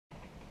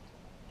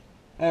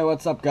Hey,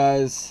 what's up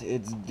guys?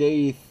 It's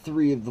day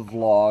 3 of the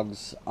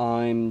vlogs.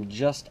 I'm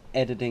just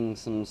editing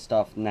some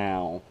stuff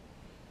now.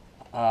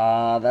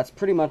 That's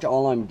pretty much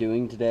all I'm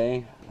doing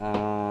today.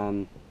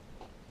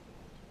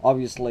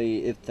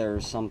 Obviously, if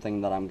there's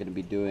something that I'm going to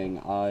be doing,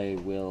 I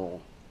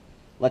will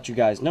let you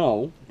guys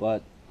know,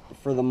 but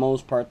for the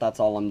most part, that's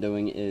all I'm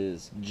doing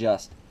is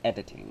just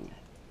editing.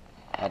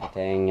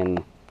 Editing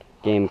and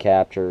game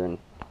capture and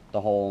the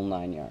whole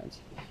 9 yards.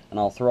 And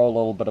I'll throw a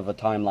little bit of a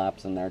time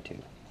lapse in there too.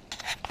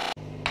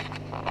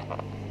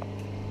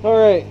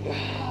 Alright,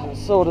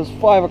 so it is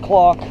 5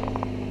 o'clock.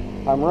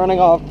 I'm running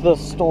off to the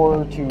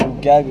store to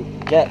get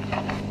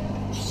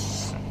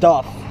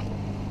stuff.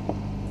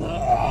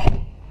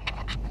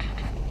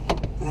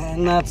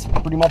 And that's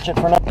pretty much it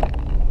for now.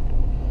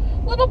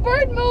 Little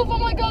bird move, oh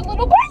my god,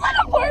 little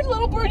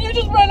bird, you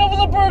just ran over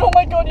the bird, oh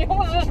my god, you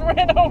almost just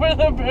ran over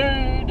the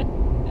bird.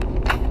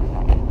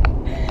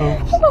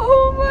 Oops.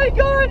 Oh my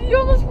god, you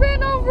almost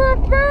ran over a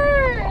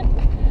bird.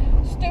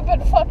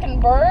 Stupid fucking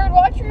bird,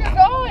 watch where you're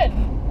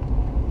going.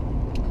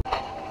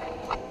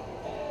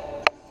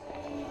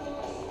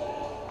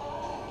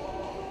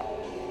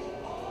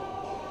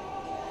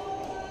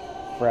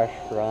 Fresh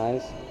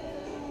fries.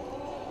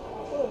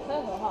 Ooh,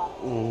 that's so hot.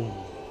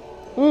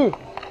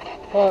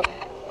 Hot.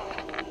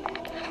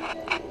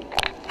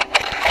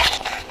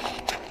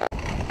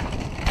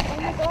 Oh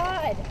my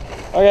god.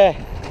 Okay,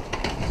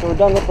 so we're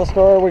done with the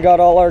store. We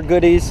got all our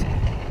goodies.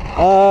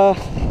 Time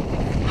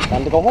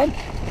to go home.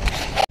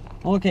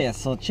 Okay,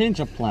 so change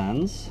of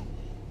plans.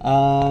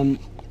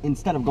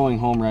 Instead of going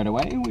home right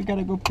away, we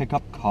gotta go pick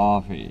up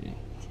coffee.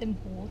 Tim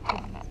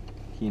Hortons.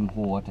 Tim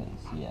Hortons,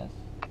 yes.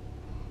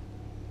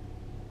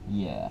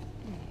 Yeah.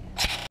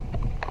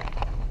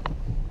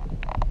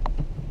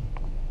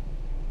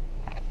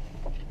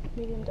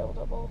 Medium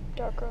double,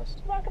 dark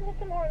roast. Welcome to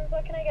Tim Hortons.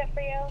 What can I get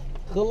for you?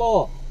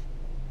 Hello.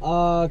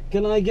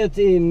 Can I get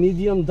a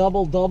medium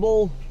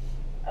double?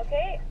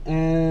 Okay.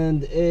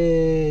 And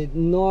a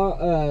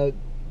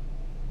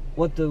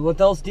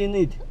what else do you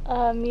need?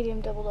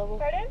 Medium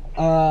double.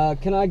 Pardon?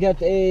 Can I get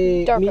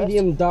a Dark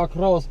medium roast. dark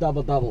roast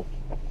double?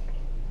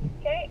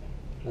 Okay.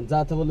 And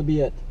that will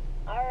be it.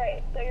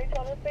 Alright, so your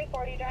total is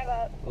 $340, drive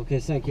up. Okay,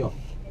 thank you.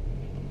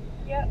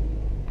 Yep.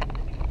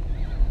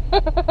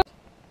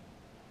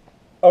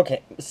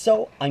 Okay,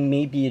 so I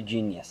may be a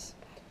genius.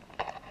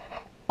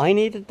 I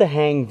needed to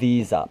hang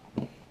these up.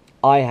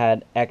 I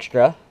had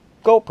extra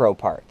GoPro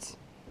parts.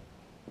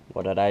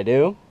 What did I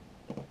do?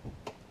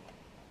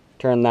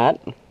 Turn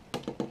that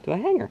to a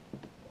hanger.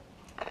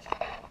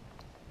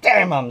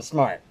 Damn, I'm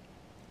smart.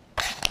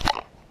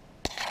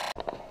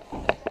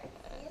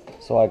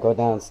 So I go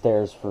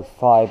downstairs for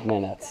 5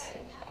 minutes,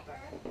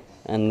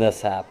 and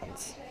this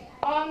happens.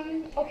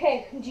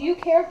 Okay, do you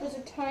care if there's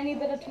a tiny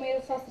bit of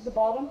tomato sauce at the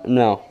bottom?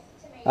 No,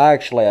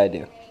 actually I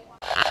do.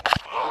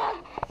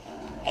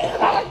 They're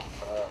not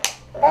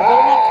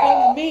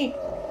calling me.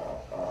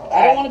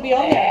 I don't want to be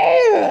on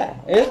there.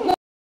 It's not